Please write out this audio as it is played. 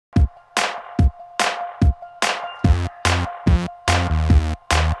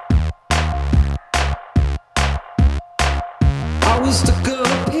was stuck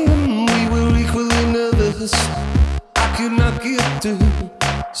up him, we were equally nervous. I could not get through,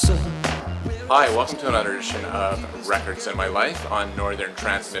 so. Hi, welcome to another edition of Records in My Life on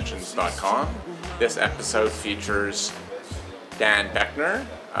northerntransmissions.com. This episode features Dan Boekner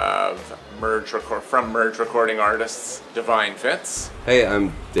from Merge Recording Artists Divine Fits. Hey,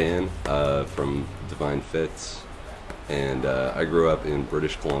 I'm Dan from Divine Fits, and I grew up in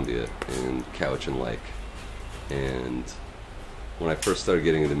British Columbia in Cowichan Lake. And when I first started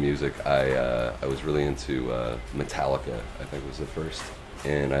getting into music, I was really into Metallica, I think was the first.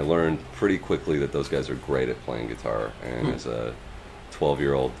 And I learned pretty quickly that those guys are great at playing guitar. And as a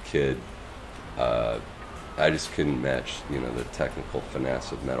 12-year-old kid, I just couldn't match, the technical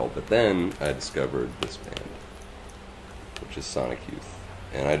finesse of metal. But then I discovered this band, which is Sonic Youth.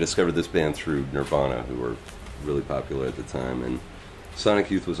 And I discovered this band through Nirvana, who were really popular at the time. And Sonic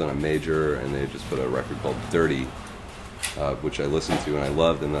Youth was on a major, and they had just put out a record called Dirty, which I listened to and I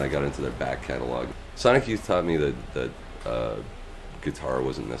loved, and then I got into their back catalog. Sonic Youth taught me that guitar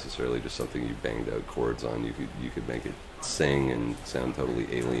wasn't necessarily just something you banged out chords on. You could make it sing and sound totally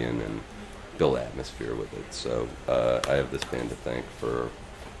alien and build atmosphere with it. So I have this band to thank for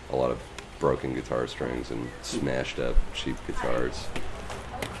a lot of broken guitar strings and smashed up cheap guitars.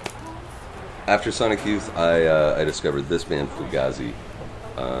 After Sonic Youth, I discovered this band, Fugazi,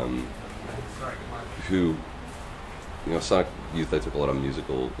 who, Sonic Youth I took a lot of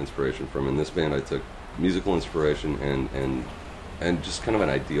musical inspiration from. In this band I took musical inspiration and just kind of an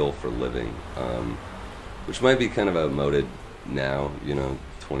ideal for living, which might be kind of outmoded now,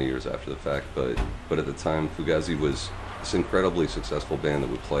 20 years after the fact, but at the time Fugazi was this incredibly successful band that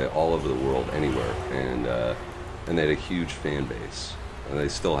would play all over the world, anywhere, and they had a huge fan base, and they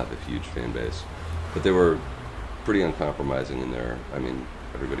still have a huge fan base, but they were pretty uncompromising in there. I mean,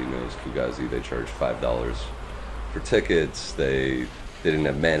 everybody knows Fugazi. They charged $5 for tickets, they didn't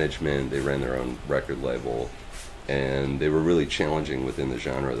have management, they ran their own record label, and they were really challenging within the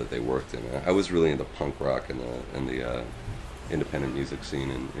genre that they worked in. I was really into punk rock and the independent music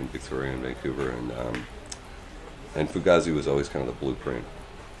scene in Victoria and Vancouver, and Fugazi was always kind of the blueprint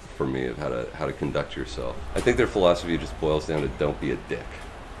for me of how to conduct yourself. I think their philosophy just boils down to don't be a dick,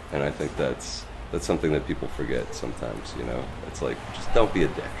 and I think that's something that people forget sometimes. It's like, just don't be a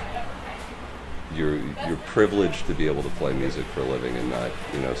dick. You're privileged to be able to play music for a living and not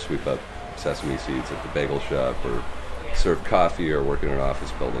sweep up sesame seeds at the bagel shop or serve coffee or work in an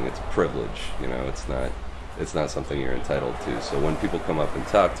office building. It's a privilege. It's not something you're entitled to. So when people come up and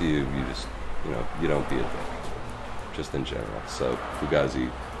talk to you, you just you don't be a dick, just in general. So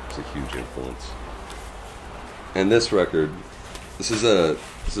Fugazi is a huge influence. And this record, this is a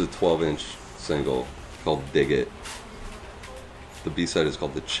 12-inch single called Dig It. The B-side is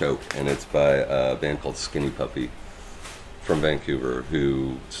called The Choke, and it's by a band called Skinny Puppy from Vancouver,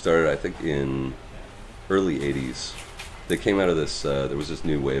 who started, I think, in early 80s. They came out of this, there was this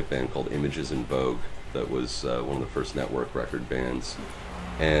new wave band called Images in Vogue that was one of the first network record bands.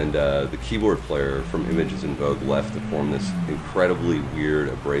 And the keyboard player from Images in Vogue left to form this incredibly weird,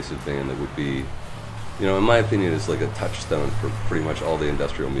 abrasive band that would be, in my opinion, is like a touchstone for pretty much all the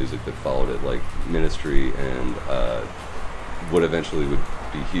industrial music that followed it, like Ministry and what eventually would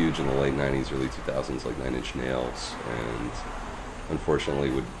be huge in the late 90s, early 2000s, like Nine Inch Nails, and unfortunately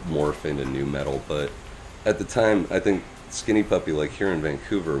would morph into new metal. But at the time, I think Skinny Puppy, like here in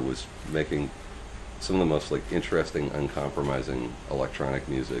Vancouver, was making some of the most interesting, uncompromising electronic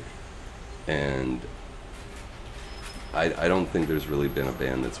music. And I don't think there's really been a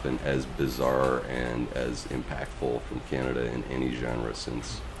band that's been as bizarre and as impactful from Canada in any genre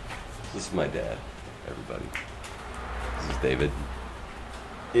since. This is my dad, everybody. This is David.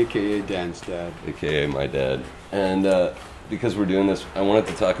 AKA Dan's dad. AKA my dad. And because we're doing this, I wanted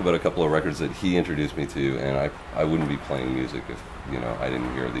to talk about a couple of records that he introduced me to, and I wouldn't be playing music if, I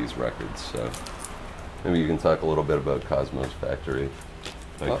didn't hear these records. So maybe you can talk a little bit about Cosmo's Factory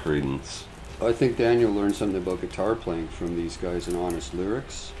by Creedence. I think Daniel learned something about guitar playing from these guys in Honest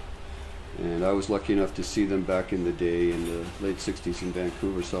Lyrics. And I was lucky enough to see them back in the day in the late 60s in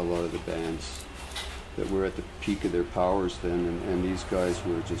Vancouver, saw a lot of the bands that were at the peak of their powers then, and these guys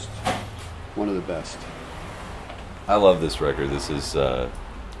were just one of the best. I love this record. This is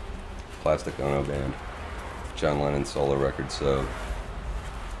Plastic Ono Band, John Lennon's solo record. So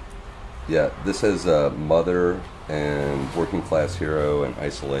yeah, this has Mother and Working Class Hero and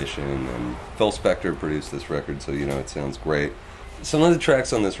Isolation, and Phil Spector produced this record, so it sounds great. Some of the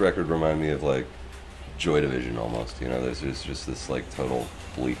tracks on this record remind me of like Joy Division almost, there's just this total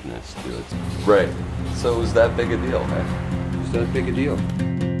bleakness to it. Right. So was that big a deal, man? Was that big a deal?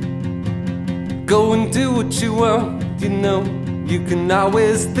 Go and do what you want, You can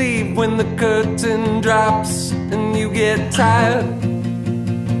always leave when the curtain drops and you get tired,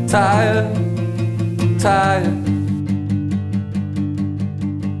 tired, tired.